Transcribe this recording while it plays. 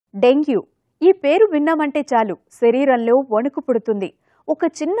Dengue ఈ పేరు విన్నామంటే చాలు శరీరంలో వణుకు పుడుతుంది. ఒక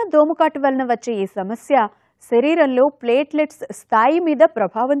చిన్న దోమకాటు వలన వచ్చే ఈ సమస్య శరీరంలో ప్లేట్లెట్స్ స్థాయి మీద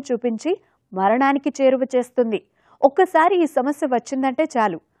ప్రభావం చూపించి మరణానికి చేరువ చేస్తుంది. ఒక్కసారి ఈ సమస్య వచ్చిందంటే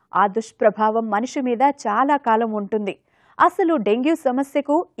చాలు ఆ దుష్ప్రభావం మనిషి మీద చాలా కాలం ఉంటుంది. అసలు డెంగ్యూ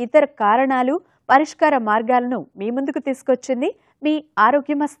సమస్యకు ఇతర కారణాలు, పరిష్కార మార్గాలను మీ ముందుకు తీసుకొచ్చింది మీ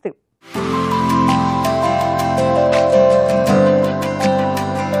ఆరోగ్యమస్తు.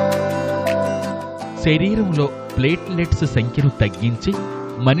 శరీరంలో ప్లేట్లెట్స్ సంఖ్యను తగ్గించి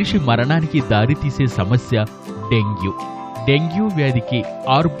మనిషి మరణానికి దారితీసే సమస్య డెంగ్యూ. డెంగ్యూ వ్యాధికి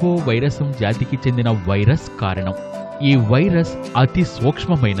ఆర్బో వైరసం జాతికి చెందిన వైరస్ కారణం. ఈ వైరస్ అతి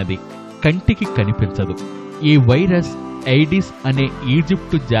సూక్ష్మమైనది, కంటికి కనిపించదు. ఈ వైరస్ ఎయిడిస్ అనే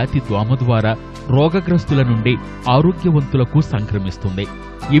ఈజిప్టు జాతి దోమ ద్వారా రోగగ్రస్తుల నుండి ఆరోగ్యవంతులకు సంక్రమిస్తుంది.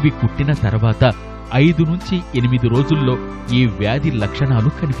 ఇవి కుట్టిన తర్వాత 5 నుంచి 8 రోజుల్లో ఈ వ్యాధి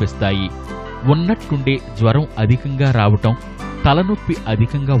లక్షణాలు కనిపిస్తాయి. ఉన్నట్టుండే జ్వరం అధికంగా రావటం, తలనొప్పి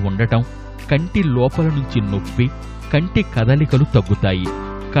అధికంగా ఉండటం, కంటి లోపల నుంచి నొప్పి, కంటి కదలికలు తగ్గుతాయి,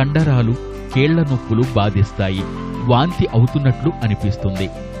 కండరాలు, కీళ్ల నొప్పులు బాధిస్తాయి, వాంతి అవుతున్నట్లు అనిపిస్తుంది,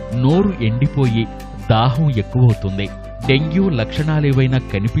 నోరు ఎండిపోయి దాహం ఎక్కువవుతుంది. డెంగ్యూ లక్షణాలేవైనా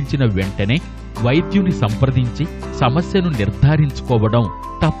కనిపించిన వెంటనే వైద్యుని సంప్రదించి సమస్యను నిర్ధారించుకోవడం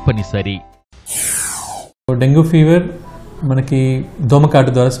తప్పనిసరి. డెంగ్యూ ఫీవర్ మనకి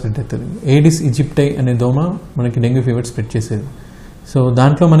దోమకాటు ద్వారా స్ప్రెడ్ అవుతుంది. ఏడిస్ ఈజిప్టై అనే దోమ మనకి డెంగ్యూ ఫీవర్ స్ప్రెడ్ చేసేది. సో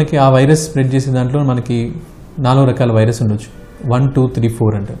దాంట్లో మనకి ఆ వైరస్ స్ప్రెడ్ చేసే దాంట్లో మనకి 4 రకాల వైరస్ ఉండొచ్చు. 1, 2, 3,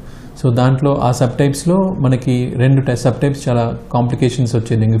 4 అంటారు. సో దాంట్లో ఆ సబ్ టైప్స్లో మనకి 2 సబ్ టైప్స్ చాలా కాంప్లికేషన్స్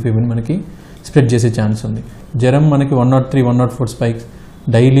వచ్చే డెంగ్యూ ఫీవర్ మనకి స్ప్రెడ్ చేసే ఛాన్స్ ఉంది. జ్వరం మనకి 103, 104 స్పైక్స్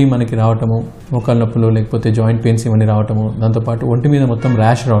డైలీ మనకి రావటము, మోకాళ్ళ నొప్పులు లేకపోతే జాయింట్ పెయిన్స్ ఇవన్నీ రావటము, దాంతోపాటు ఒంటి మీద మొత్తం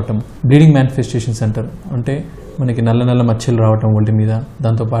ర్యాష్ రావటం, బ్లీడింగ్ మేనిఫెస్టేషన్స్ అంటారు. అంటే మనకి నల్ల మచ్చలు రావటం ఒంటి మీద,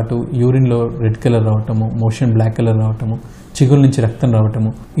 దాంతోపాటు యూరిన్లో రెడ్ కలర్ రావటము, మోషన్ బ్లాక్ కలర్ రావటము, చిగుల నుంచి రక్తం రావటము,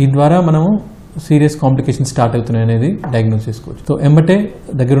 ఈ ద్వారా మనము సీరియస్ కాంప్లికేషన్స్ స్టార్ట్ అవుతున్నాయి అనేది డయాగ్నోస్ చేసుకోవచ్చు. సో ఎంబటే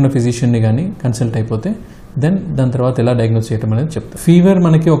దగ్గరున్న ఫిజిషియన్ని కానీ కన్సల్ట్ అయిపోతే దాని తర్వాత ఎలా డయాగ్నోస్ చేయడం అనేది చెప్తాం. ఫీవర్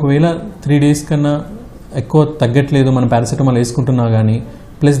మనకి ఒకవేళ 3 days కన్నా ఎక్కువ తగ్గట్లేదు, మనం పారాసిటమాల్ వేసుకుంటున్నా కానీ,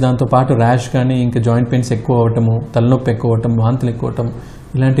 ప్లస్ దాంతోపాటు ర్యాష్ కానీ, ఇంకా జాయింట్ పెయిన్స్ ఎక్కువ అవ్వటము, తలనొప్పి ఎక్కువ అవ్వటం, వాంతులు ఎక్కువ అవటం,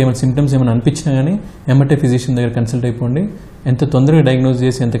 ఇలాంటి ఏమైనా సిమ్టమ్స్ ఏమైనా అనిపించినా కానీ ఎంబటే ఫిజిషియన్ దగ్గర కన్సల్ట్ అయిపోండి. ఎంత తొందరగా డయాగ్నోస్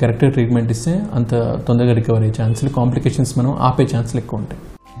చేసి ఎంత కరెక్ట్గా ట్రీట్మెంట్ ఇస్తే అంత తొందరగా రికవర్ అయ్యే ఛాన్సులు, కాంప్లికేషన్స్ మనం ఆపే ఛాన్సులు ఎక్కువ ఉంటాయి.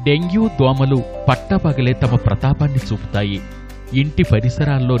 డెంగ్యూ దోమలు పట్టపగలే తమ ప్రతాపాన్ని చూపుతాయి. ఇంటి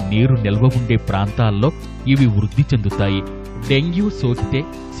పరిసరాల్లో నీరు నిల్వ ఉండే ప్రాంతాల్లో ఇవి వృద్ధి చెందుతాయి. డెంగ్యూ సోకితే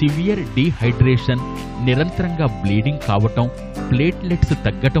సివియర్ డీహైడ్రేషన్, నిరంతరంగా బ్లీడింగ్ కావటం, ప్లేట్లెట్స్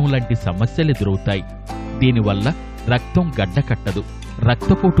తగ్గటం లాంటి సమస్యలు ఎదురవుతాయి. దీనివల్ల రక్తం గడ్డకట్టదు,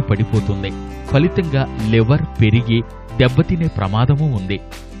 రక్తపోటు పడిపోతుంది. ఫలితంగా లివర్ పెరిగి దెబ్బతినే ప్రమాదమూ ఉంది.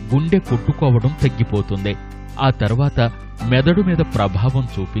 గుండె కొట్టుకోవడం తగ్గిపోతుంది. ఆ తర్వాత మెదడు మీద ప్రభావం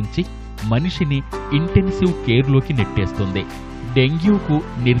చూపించి మనిషిని ఇంటెన్సివ్ కేర్లోకి నెట్టేస్తుంది. డెంగ్యూకు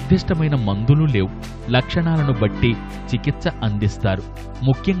నిర్దిష్టమైన మందులు లేవు. లక్షణాలను బట్టి చికిత్స అందిస్తారు.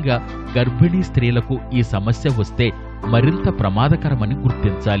 ముఖ్యంగా గర్భిణీ స్త్రీలకు ఈ సమస్య వస్తే మరింత ప్రమాదకరమని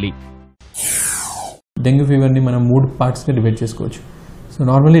గుర్తించాలి. డెంగ్యూ ఫీవర్ని మనం 3 పార్ట్స్గా డివైడ్ చేసుకోవచ్చు. సో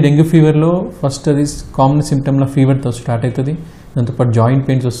నార్మల్లీ డెంగ్యూ ఫీవర్లో ఫస్ట్ అది కామన్ సిమ్టమ్ల ఫీవర్తో స్టార్ట్ అవుతుంది, దాంతోపాటు జాయింట్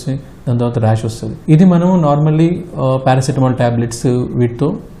పెయిన్స్ వస్తాయి, దాని తర్వాత ర్యాష్ వస్తుంది. ఇది మనం నార్మల్లీ పారాసిటమాల్ ట్యాబ్లెట్స్ వీటితో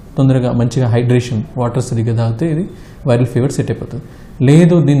తొందరగా మంచిగా హైడ్రేషన్, వాటర్ సరిగ్గా తాగితే ఇది వైరల్ ఫీవర్ సెట్ అయిపోతుంది.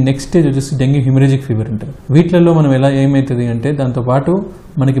 లేదు దీని నెక్స్ట్ స్టేజ్ వచ్చేసి డెంగ్యూ హ్యూమరేజిక్ ఫీవర్ అంటారు. వీటిలలో మనం ఎలా ఏమవుతుంది అంటే దాంతోపాటు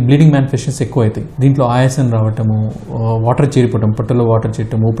మనకి బ్లీడింగ్ మేనిఫెస్టేషన్స్ ఎక్కువ అవుతాయి. దీంట్లో ఆయాసం రావటము, వాటర్ చేరిపోవటం, పొట్టలో వాటర్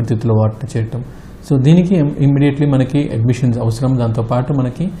చేరటం, ఊపిరితిత్తులో వాటర్ చేరటం. సో దీనికి ఇమ్మీడియట్లీ మనకి అడ్మిషన్స్ అవసరం. దాంతోపాటు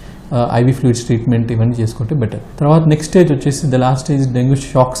మనకి ఐవీ ఫ్లూయిడ్స్ ట్రీట్మెంట్ ఇవన్నీ చేసుకుంటే బెటర్. తర్వాత నెక్స్ట్ స్టేజ్ వచ్చేసి the last stage dengue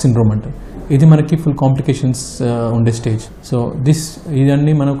shock syndrome అంటారు. ఇది మనకి ఫుల్ కాంప్లికేషన్స్ ఉండే స్టేజ్. సో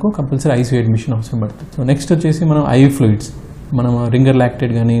ఇదన్నీ మనకు కంపల్సరీ ఐసీయూ అడ్మిషన్ అవసరం పడుతుంది. సో నెక్స్ట్ వచ్చేసి మనం ఐవీ ఫ్లూయిడ్స్, మనం రింగర్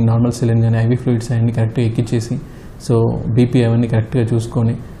లాక్టేట్ కానీ, నార్మల్ సెలిన్ కానీ, ఐవీ ఫ్లూయిడ్స్ అవన్నీ కరెక్ట్గా ఎక్కించేసి, సో బీపీ అవన్నీ కరెక్ట్గా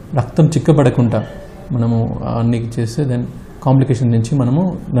చూసుకొని, రక్తం చిక్కబడకుండా మనము అన్నీ చేస్తే దెన్ కాంప్లికేషన్ నుంచి మనము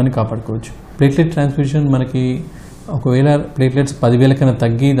దాన్ని కాపాడుకోవచ్చు. ప్లేట్లెట్ ట్రాన్స్ఫ్యూషన్ మనకి ఒకవేళ ప్లేట్లెట్స్ 10,000 కన్నా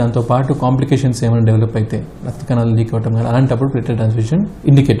తగ్గి దాంతోపాటు కాంప్లికేషన్స్ ఏమైనా డెవలప్ అయితే, రక్త కణాలు లీక్ అవటం కానీ, అలాంటప్పుడు ప్లేట్లెట్ ట్రాన్స్ఫ్యూషన్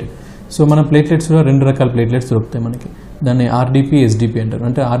ఇండికేటెడ్. సో మన ప్లేట్లెట్స్లో 2 రకాల ప్లేట్లెట్స్ దొరుకుతాయి మనకి. దాన్ని ఆర్డీపీ, ఎస్డీపీ అంటారు.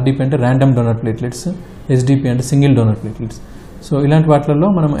 అంటే ఆర్డీపీ అంటే ర్యాండమ్ డోనర్ ప్లేట్లెట్స్, ఎస్డీపీ అంటే సింగిల్ డోనర్ ప్లేట్లెట్స్. సో ఇలాంటి వాటిల్లో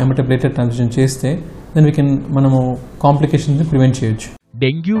మనం ఏమంటే ప్లేట్లెట్ ట్రాన్స్ఫ్యూషన్ చేస్తే మనము కాంప్లికేషన్స్ ప్రివెంట్ చేయొచ్చు.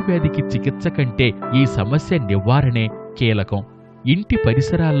 డెంగ్యూ వ్యాధికి చికిత్స కంటే ఈ సమస్య నివారణే కీలకం. ఇంటి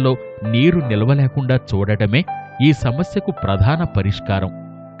పరిసరాల్లో నీరు నిల్వ లేకుండా చూడటమే ఈ సమస్యకు ప్రధాన పరిష్కారం.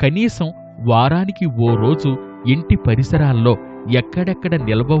 కనీసం వారానికి ఓ రోజు ఇంటి పరిసరాల్లో ఎక్కడెక్కడ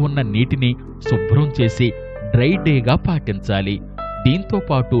నిల్వ ఉన్న నీటిని శుభ్రం చేసి డ్రై డేగా పాటించాలి.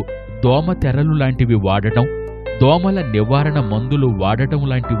 దీంతోపాటు దోమ తెరలు లాంటివి వాడటం, దోమల నివారణ మందులు వాడటం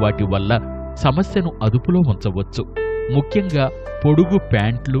లాంటి వాటి వల్ల సమస్యను అదుపులో ఉంచవచ్చు. ముఖ్యంగా పొడుగు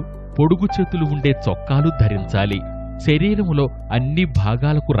ప్యాంట్లు, పొడుగు చేతులు ఉండే చొక్కాలు ధరించాలి. శరీరంలో అన్ని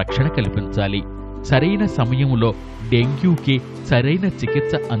భాగాలకు రక్షణ కల్పించాలి. సరైన సమయంలో డెంగ్యూకి సరైన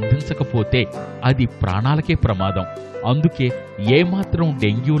చికిత్స అందించకపోతే అది ప్రాణాలకే ప్రమాదం. అందుకే ఏమాత్రం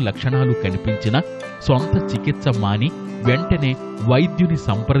డెంగ్యూ లక్షణాలు కనిపించినా సొంత చికిత్స మాని వెంటనే వైద్యుని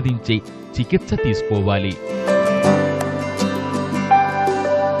సంప్రదించి చికిత్స తీసుకోవాలి.